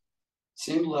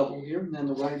 Same level here, and then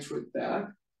the right foot back.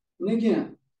 And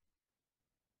again,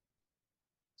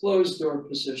 closed door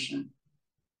position.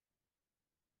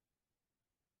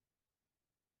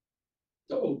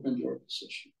 The open door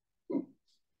position. Boom.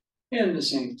 And the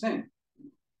same thing.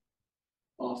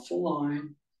 Off the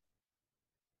line.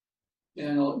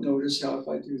 And I'll notice how if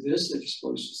I do this, it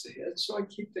exposes the head. So I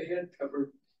keep the head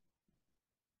covered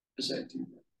as I do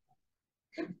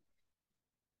that.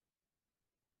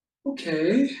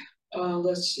 Okay.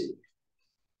 Let's see.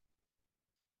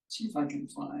 See if I can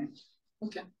find.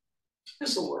 Okay.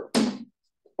 This will work.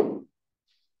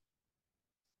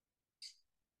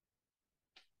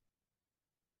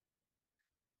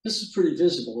 This is pretty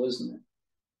visible, isn't it?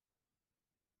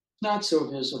 Not so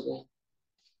visible.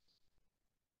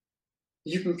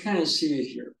 You can kind of see it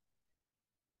here.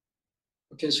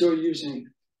 Okay, so we're using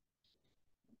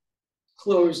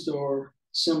closed door,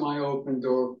 semi-open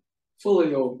door,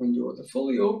 fully open door. The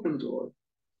fully open door,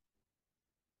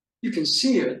 you can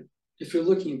see it if you're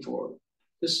looking for it.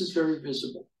 This is very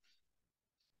visible.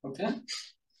 Okay?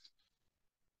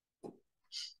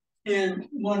 And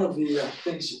one of the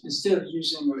things, instead of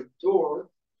using a door,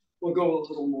 we'll go a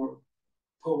little more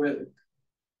poetic.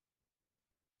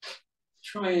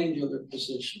 Triangular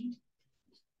position.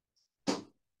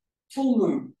 Full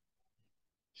moon,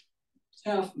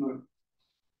 half moon,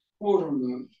 quarter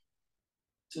moon,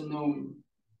 to no moon.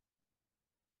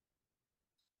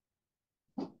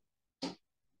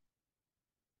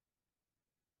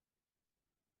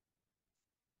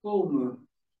 Full moon,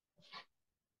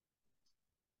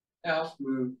 half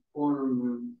moon, quarter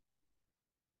moon,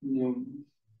 no moon.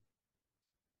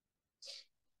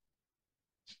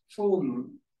 Full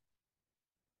moon,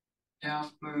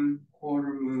 half moon,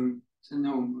 quarter moon, to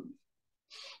no moon.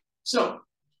 So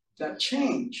that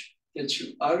change gets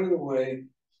you out of the way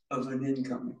of an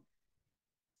incoming.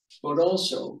 But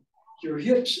also, your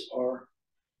hips are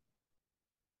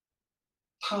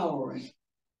powering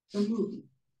the movement,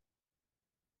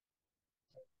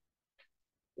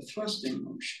 the thrusting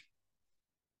motion.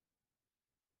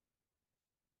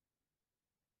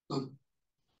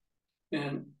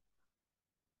 And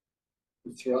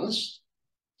the thrust,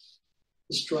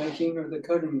 the striking or the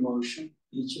cutting motion,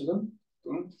 each of them,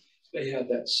 boom, they have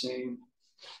that same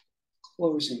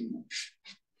closing motion.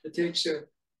 It takes a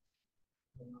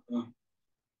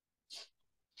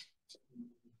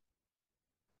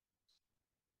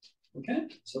okay,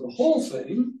 so the whole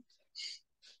thing,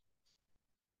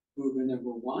 movement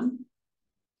number 1,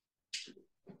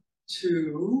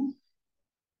 2,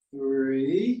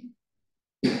 3,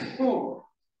 4.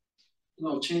 And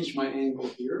I'll change my angle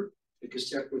here. Take a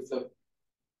step with the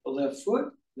left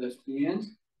foot, left hand,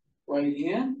 right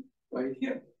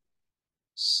hip.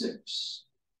 6,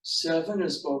 7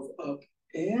 is both up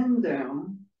and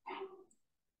down.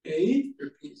 8,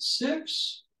 repeat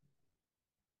 6.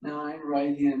 9,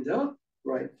 right hand up,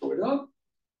 right foot up,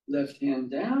 left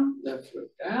hand down, left foot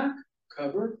back,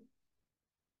 cover.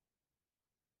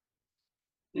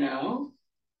 Now,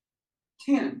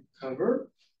 10, cover.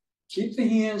 Keep the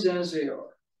hands as they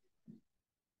are.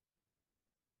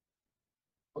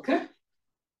 Okay?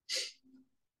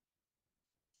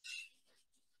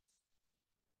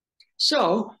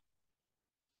 So,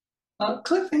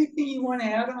 Cliff, anything you want to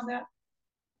add on that?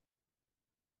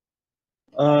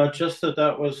 Just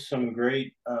that was some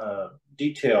great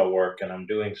detail work, and I'm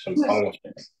doing some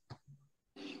polishing.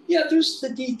 Yeah, there's the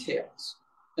details.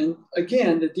 And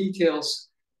again, the details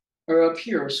are up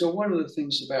here. So one of the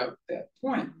things about that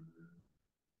point,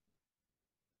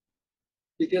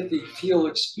 you get the feel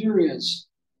experience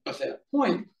of that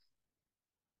point.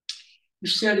 You're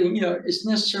setting, it's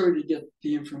necessary to get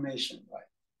the information right.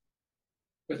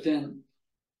 But then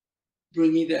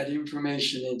bringing that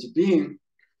information into being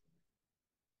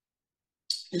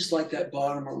is like that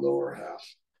bottom or lower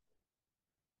half.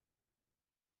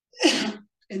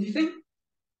 Anything?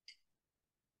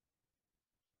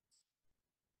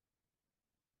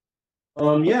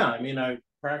 Yeah, I mean, I'm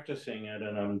practicing it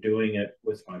and I'm doing it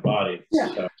with my body.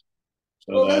 Yeah. So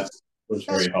well, that was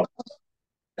very helpful.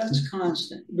 That's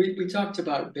constant. We talked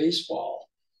about baseball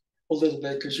a little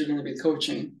bit because you're going to be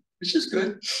coaching, which is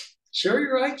good. Share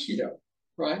your Aikido,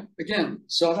 right? Again,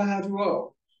 Soda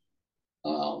Hadro.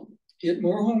 Hit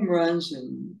more home runs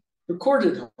and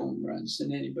recorded home runs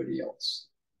than anybody else.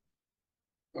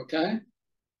 Okay?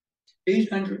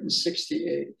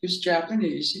 868. He's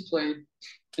Japanese. He played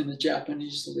in the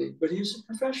Japanese league, but he was a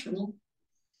professional.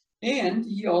 And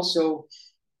he also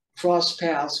crossed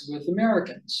paths with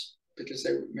Americans because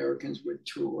Americans would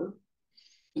tour.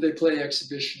 They play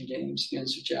exhibition games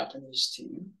against a Japanese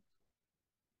team.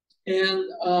 And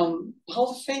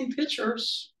Hall of Fame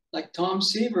pitchers like Tom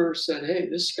Seaver said, hey,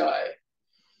 this guy,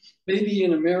 maybe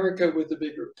in America with the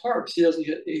bigger parks, he doesn't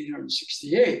hit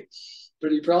 868,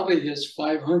 but he probably hits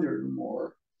 500 or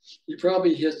more. He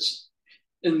probably hits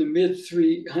in the mid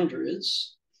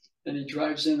 300s, and he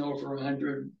drives in over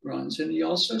 100 runs. And he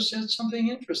also said something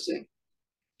interesting.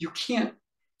 You can't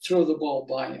throw the ball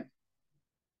by him.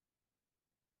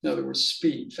 In other words,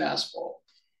 speed, fastball.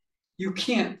 You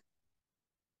can't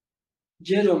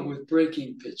get him with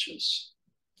breaking pitches.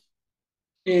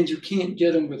 And you can't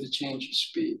get him with a change of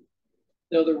speed.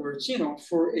 In other words, you know,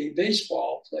 for a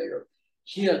baseball player,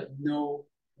 he had no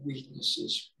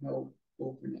weaknesses, no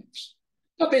openings.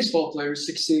 Now, baseball players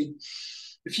succeed.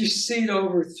 If you succeed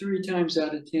over 3 times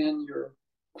out of 10, you're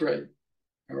great.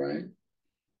 All right.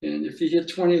 And if you hit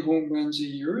 20 home runs a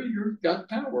year, you've got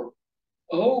power.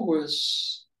 O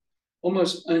was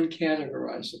almost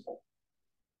uncategorizable.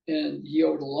 And he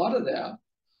owed a lot of that,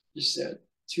 he said,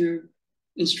 to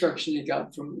instruction he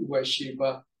got from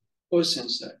Ueshiba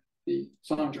O-sensei, the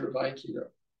founder of Aikido.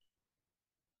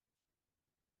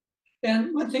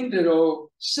 And one thing that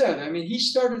O said, I mean, he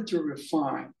started to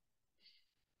refine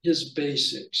his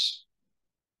basics.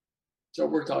 So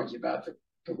we're talking about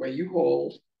the way you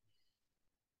hold,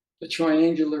 the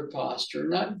triangular posture.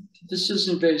 Not, this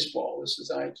isn't baseball, this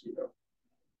is Aikido.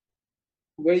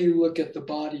 The way you look at the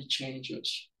body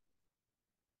changes.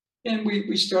 And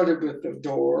we started with the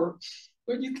door,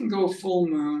 but you can go full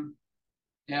moon,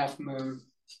 half moon,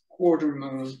 quarter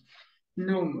moon,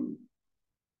 no moon.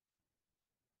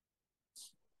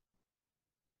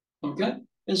 Okay?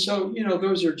 And so, you know,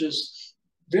 those are just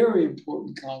very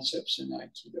important concepts in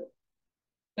Aikido.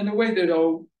 And the way that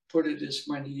O put it is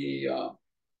when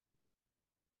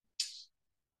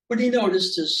what he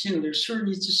noticed is, you know, there's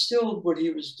certainly distilled what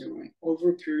he was doing over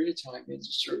a period of time into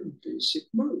certain basic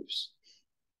moves.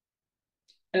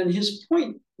 And his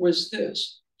point was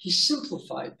this: he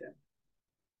simplified them,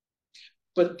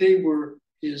 but they were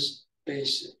his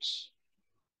basics.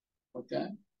 Okay?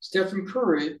 Stephen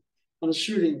Curry on a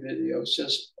shooting video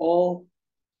says all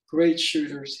great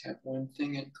shooters have one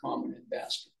thing in common in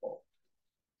basketball: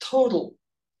 total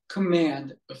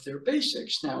command of their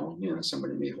basics. Now, you know,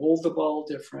 somebody may hold the ball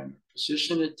different,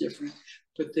 position it different,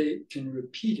 but they can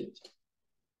repeat it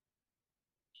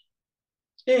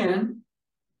and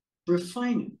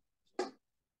refine it.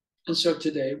 And so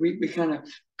today we kind of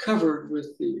covered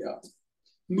with the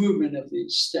movement of the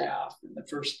staff in the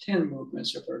first 10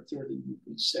 movements of our 30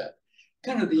 movement set,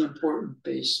 kind of the important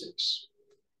basics: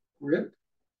 grip,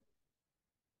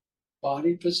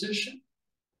 body position,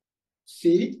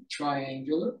 feet,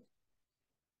 triangular.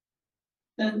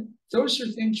 And those are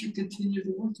things you continue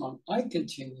to work on. I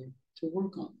continue to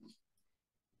work on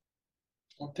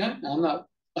them. Okay? I'm not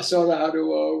Asada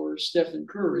Haruo or Stephen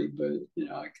Curry, but, you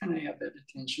know, I kind of have that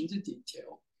attention to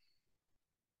detail.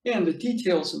 And the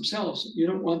details themselves, you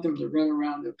don't want them to run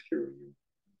around up here.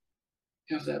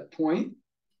 You have that point,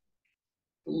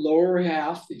 the lower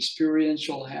half, the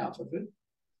experiential half of it,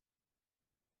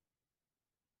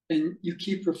 and you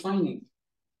keep refining.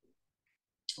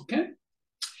 Okay?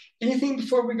 Anything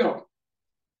before we go?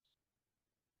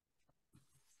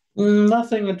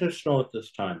 Nothing additional at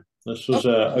this time. This was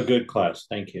a good class.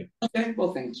 Thank you. Okay,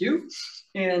 well, thank you.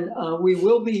 And we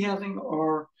will be having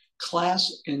our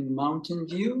class in Mountain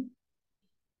View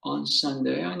on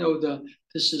Sunday. I know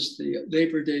this is the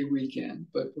Labor Day weekend,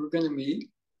 but we're going to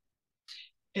meet.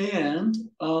 And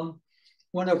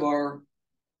one of our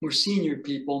more senior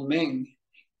people, Meng,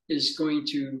 is going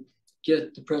to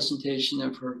get the presentation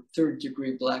of her 3rd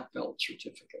degree black belt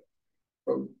certificate.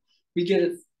 So we get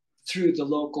it through the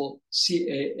local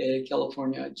CAA,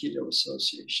 California Aikido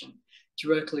Association,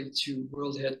 directly to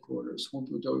world headquarters,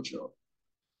 Hombu Dojo.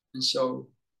 And so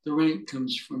the rank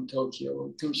comes from Tokyo.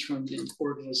 It comes from the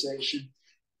organization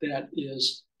that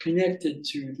is connected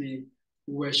to the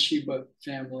Ueshiba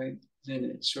family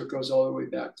lineage. So it goes all the way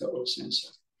back to O-sensei.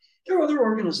 There are other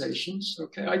organizations,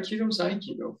 okay? Aikido is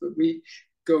Aikido, but we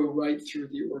go right through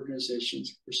the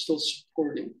organizations. We're still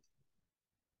supporting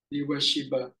the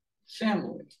Ueshiba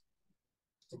family,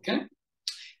 okay?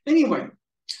 Anyway,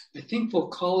 I think we'll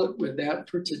call it with that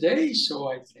for today.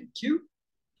 So I thank you.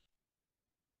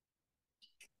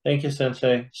 Thank you,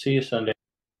 Sensei. See you Sunday.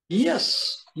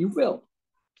 Yes, you will.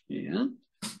 And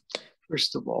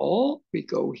first of all, we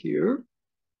go here,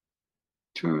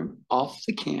 turn off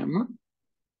the camera.